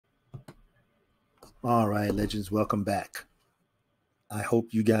All right, legends, welcome back. I hope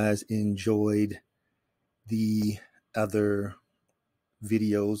you guys enjoyed the other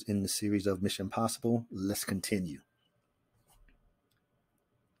videos in the series of Mission Impossible. Let's continue.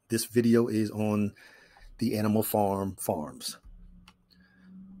 This video is on the animal farms.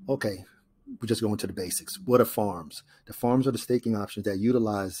 Okay, we're just going to the basics. What are farms? The farms are the staking options that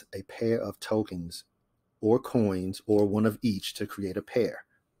utilize a pair of tokens or coins or one of each to create a pair,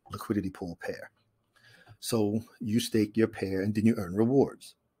 liquidity pool pair. So you stake your pair and then you earn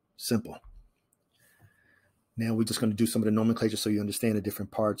rewards. Simple. Now we're just going to do some of the nomenclature so you understand the different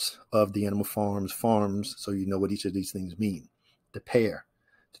parts of the animal farms, so you know what each of these things mean. The pair,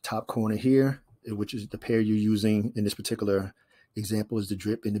 the top corner here, which is the pair you're using in this particular example, is the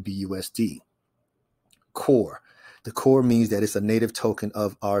DRIP and the BUSD. Core. The core means that it's a native token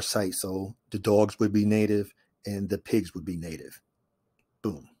of our site. So the dogs would be native and the pigs would be native.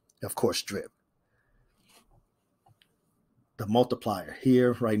 Boom. Of course, DRIP. The multiplier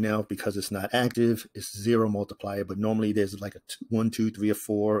here right now, because it's not active, it's 0 multiplier, but normally there's like a 1, 2, 3, or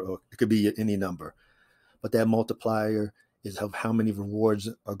 4, or it could be any number. But that multiplier is of how many rewards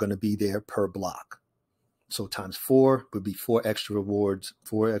are going to be there per block. So times 4 would be 4 extra rewards,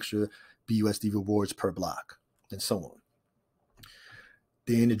 4 extra BUSD rewards per block, and so on.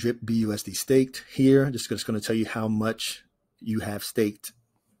 Then the DRIP BUSD staked here, just going to tell you how much you have staked,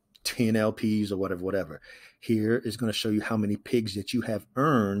 10 LPs or whatever. Here is going to show you how many pigs that you have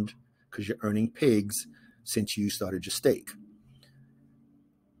earned, because you're earning pigs since you started your stake.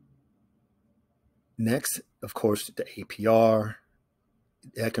 Next, of course, the APR.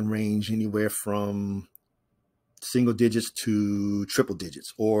 That can range anywhere from single digits to triple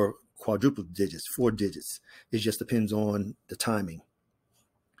digits or quadruple digits, 4 digits. It just depends on the timing.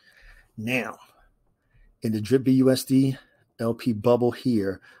 Now, in the DRIP BUSD LP bubble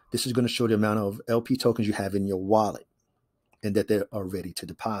here, this is going to show the amount of LP tokens you have in your wallet and that they are ready to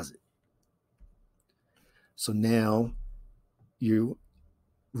deposit. So now you're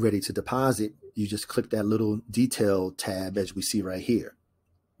ready to deposit. You just click that little detail tab as we see right here.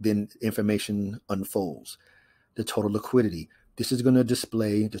 Then information unfolds. The total liquidity. This is going to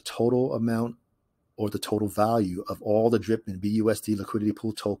display the total amount or the total value of all the DRIP and BUSD liquidity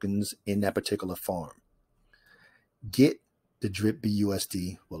pool tokens in that particular farm. Get the DRIP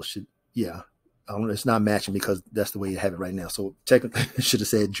BUSD. Well, it should, yeah. I don't know, it's not matching because that's the way you have it right now. So technically, it should have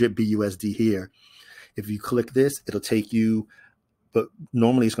said DRIP BUSD here. If you click this, it'll take you, but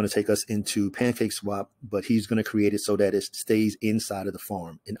normally it's going to take us into PancakeSwap, but he's going to create it so that it stays inside of the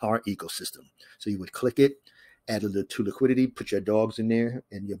farm in our ecosystem. So you would click it, add it to liquidity, put your dogs in there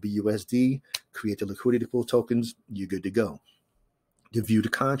and your BUSD, create the liquidity pool tokens, you're good to go. To view the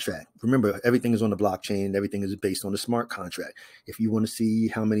contract. Remember, everything is on the blockchain. Everything is based on the smart contract. If you want to see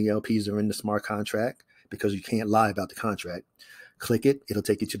how many LPs are in the smart contract, because you can't lie about the contract, click it. It'll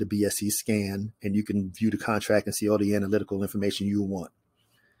take you to the BSC scan, and you can view the contract and see all the analytical information you want.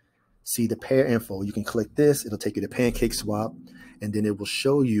 See the pair info. You can click this. It'll take you to PancakeSwap, and then it will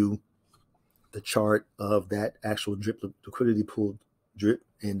show you the chart of that actual DRIP liquidity pool, DRIP,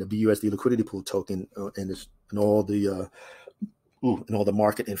 and the BUSD liquidity pool token, and all the and all the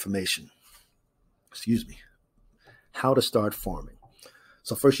market information. Excuse me. How to start farming.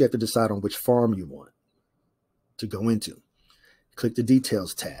 So first you have to decide on which farm you want to go into. Click the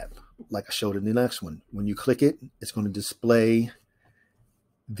details tab, like I showed in the next one. When you click it, it's going to display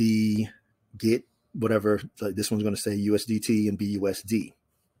the get whatever, like this one's going to say USDT and BUSD.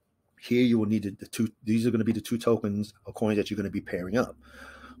 Here you will need the two, these are going to be the 2 tokens or coins that you're going to be pairing up.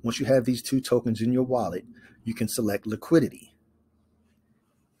 Once you have these 2 tokens in your wallet, you can select liquidity.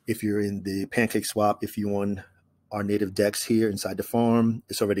 If you're in the PancakeSwap, if you're on our native DEX here inside the farm,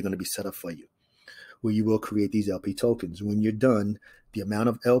 it's already going to be set up for you, where you will create these LP tokens. When you're done, the amount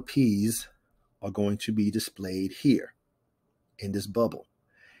of LPs are going to be displayed here in this bubble.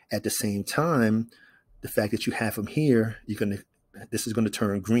 At the same time, the fact that you have them here, this is going to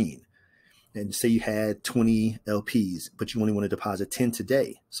turn green. And say you had 20 LPs, but you only want to deposit 10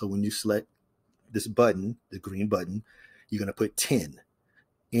 today. So when you select this button, the green button, you're going to put 10.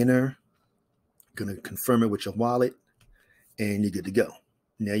 Enter, going to confirm it with your wallet, and you're good to go.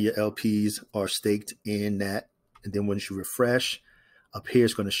 Now your LPs are staked in that, and then once you refresh, up here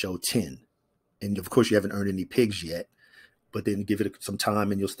it's going to show 10. And of course you haven't earned any pigs yet, but then give it some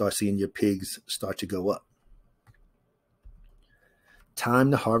time and you'll start seeing your pigs start to go up.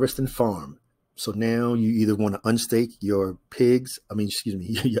 Time to harvest and farm. So now you either want to unstake your pigs,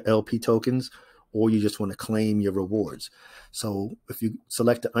 your LP tokens, or you just want to claim your rewards. So if you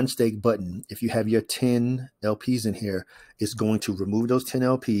select the unstake button, if you have your 10 LPs in here, it's going to remove those 10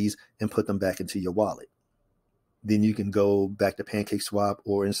 LPs and put them back into your wallet. Then you can go back to PancakeSwap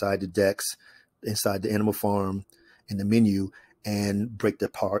or inside the DEX, inside the Animal Farm, in the menu, and break the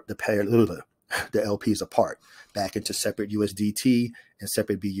LPs apart back into separate USDT and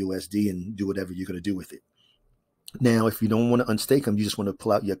separate BUSD and do whatever you're going to do with it. Now, if you don't want to unstake them, you just want to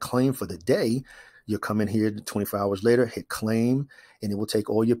pull out your claim for the day, you'll come in here 24 hours later, hit claim, and it will take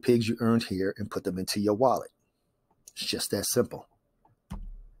all your pigs you earned here and put them into your wallet. It's just that simple.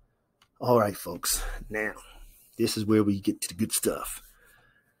 All right, folks. Now, this is where we get to the good stuff.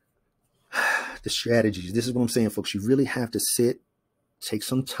 The strategies. This is what I'm saying, folks. You really have to sit, take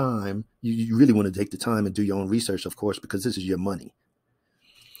some time. You really want to take the time and do your own research, of course, because this is your money.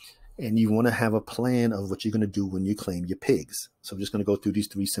 And you want to have a plan of what you're going to do when you claim your pigs. So I'm just going to go through these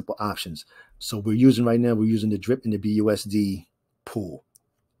 3 simple options. So we're using the DRIP and the BUSD pool.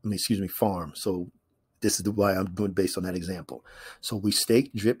 Farm. So this is why I'm doing based on that example. So we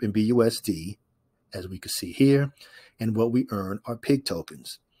stake DRIP and BUSD, as we can see here, and what we earn are pig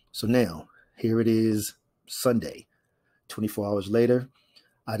tokens. So now, here it is Sunday. 24 hours later,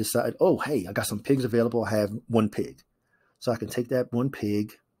 I decide, oh, hey, I got some pigs available. I have 1 pig. So I can take that 1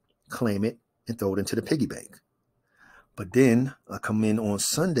 pig, claim it, and throw it into the piggy bank. But then I come in on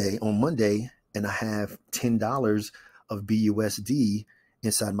Monday, and I have $10 of BUSD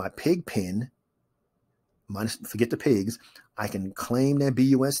inside my pig pen. Forget the pigs. I can claim that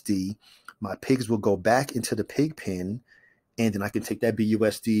BUSD. My pigs will go back into the pig pen, and then I can take that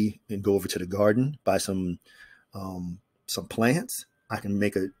BUSD and go over to the garden, buy some plants. I can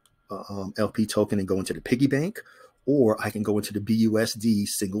make a LP token and go into the piggy bank, or I can go into the BUSD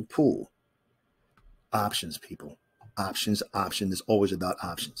single pool. Options, people. Options. It's always about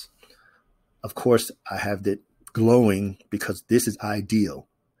options. Of course, I have that glowing because this is ideal.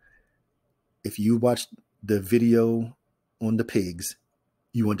 If you watch the video on the pigs,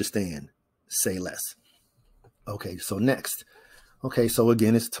 you understand. Say less. Okay, so next. Okay, so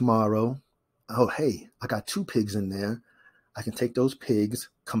again, it's tomorrow. Oh, hey, I got 2 pigs in there. I can take those pigs,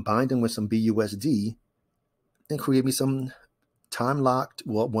 combine them with some BUSD, and create me some time-locked,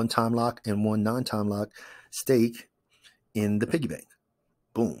 well, 1 time lock and 1 non-time lock stake in the piggy bank.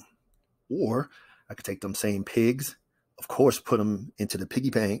 Boom. Or I could take them same pigs, of course, put them into the piggy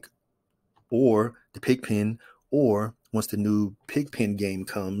bank or the pig pen, or once the new pig pen game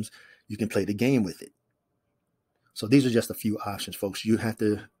comes, you can play the game with it. So these are just a few options, folks. You have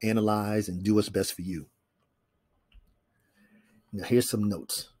to analyze and do what's best for you. Now, here's some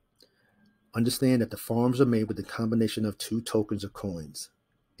notes. Understand that the farms are made with a combination of 2 tokens or coins.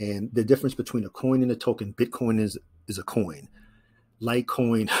 And the difference between a coin and a token, Bitcoin is a coin.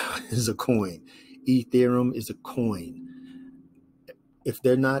 Litecoin is a coin. Ethereum is a coin. If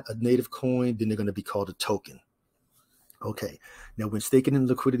they're not a native coin, then they're going to be called a token. Okay. Now, when staking in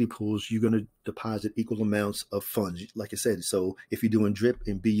liquidity pools, you're going to deposit equal amounts of funds. Like I said, so if you're doing DRIP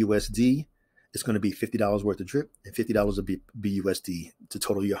and BUSD, it's going to be $50 worth of DRIP and $50 of BUSD to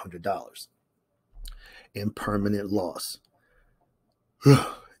total your $100. And permanent loss.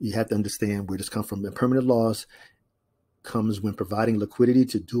 You have to understand where this comes from. And permanent loss comes when providing liquidity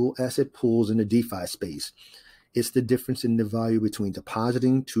to dual asset pools in the DeFi space. It's the difference in the value between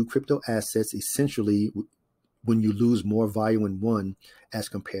depositing 2 crypto assets, essentially when you lose more value in one as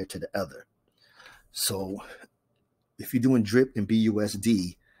compared to the other. So if you're doing DRIP and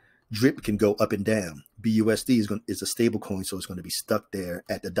BUSD, DRIP can go up and down. BUSD is a stable coin, so it's going to be stuck there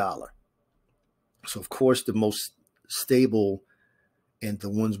at the dollar. So, of course, the most stable and the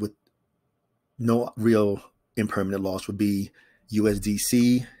ones with no real impermanent loss would be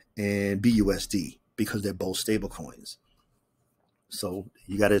USDC and BUSD because they're both stable coins. So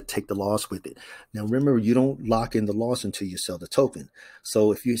you got to take the loss with it. Now, remember, you don't lock in the loss until you sell the token.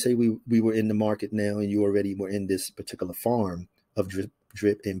 So if you say we were in the market now and you already were in this particular farm of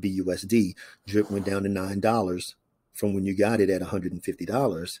DRIP and BUSD, DRIP went down to $9 from when you got it at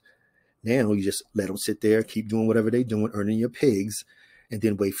 $150. Now you just let them sit there, keep doing whatever they're doing, earning your pigs, and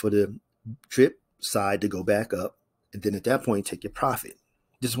then wait for the DRIP side to go back up. And then at that point, take your profit.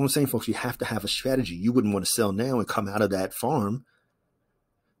 This is what I'm saying, folks. You have to have a strategy. You wouldn't want to sell now and come out of that farm.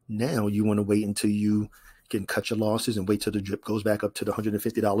 Now you want to wait until you can cut your losses and wait till the DRIP goes back up to the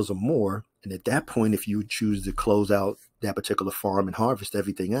 $150 or more. And at that point, if you choose to close out that particular farm and harvest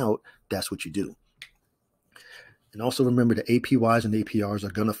everything out, that's what you do. And also remember, the APYs and APRs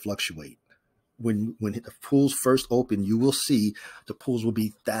are going to fluctuate. When the pools first open, you will see the pools will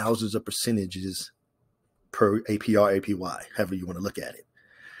be thousands of percentages per APR, APY, however you want to look at it.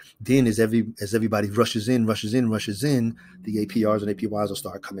 Then as everybody rushes in, the APRs and APYs will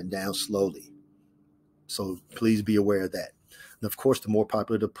start coming down slowly. So please be aware of that. And of course, the more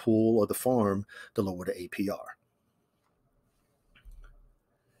popular the pool or the farm, the lower the APR.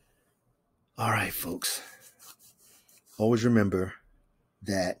 All right, folks. Always remember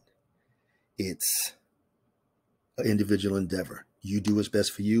that it's an individual endeavor. You do what's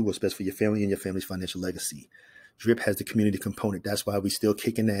best for you, what's best for your family and your family's financial legacy. DRIP has the community component. That's why we still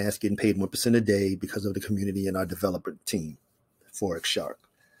kicking ass, getting paid 1% a day because of the community and our developer team, Forex Shark.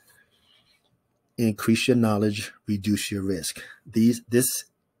 Increase your knowledge, reduce your risk. This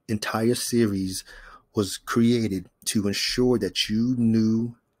entire series was created to ensure that you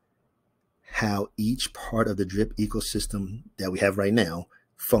knew how each part of the DRIP ecosystem that we have right now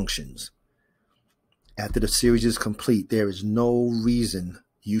functions. After the series is complete, there is no reason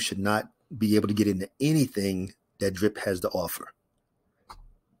you should not be able to get into anything that DRIP has to offer,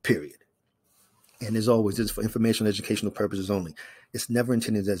 period. And as always, this is for informational and educational purposes only. It's never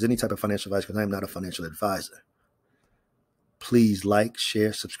intended as any type of financial advice because I am not a financial advisor. Please like,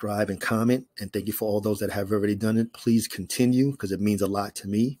 share, subscribe, and comment. And thank you for all those that have already done it. Please continue because it means a lot to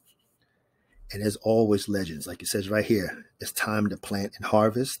me. And as always, legends, like it says right here, it's time to plant and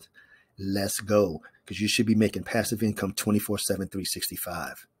harvest. Let's go, because you should be making passive income 24/7,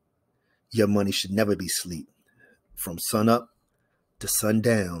 365. Your money should never be asleep. From sun up to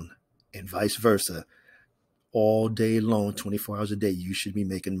sundown and vice versa, all day long, 24 hours a day, you should be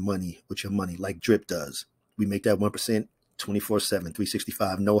making money with your money like DRIP does. We make that 1% 24/7,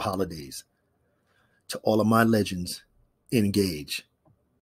 365, no holidays. To all of my legends, engage.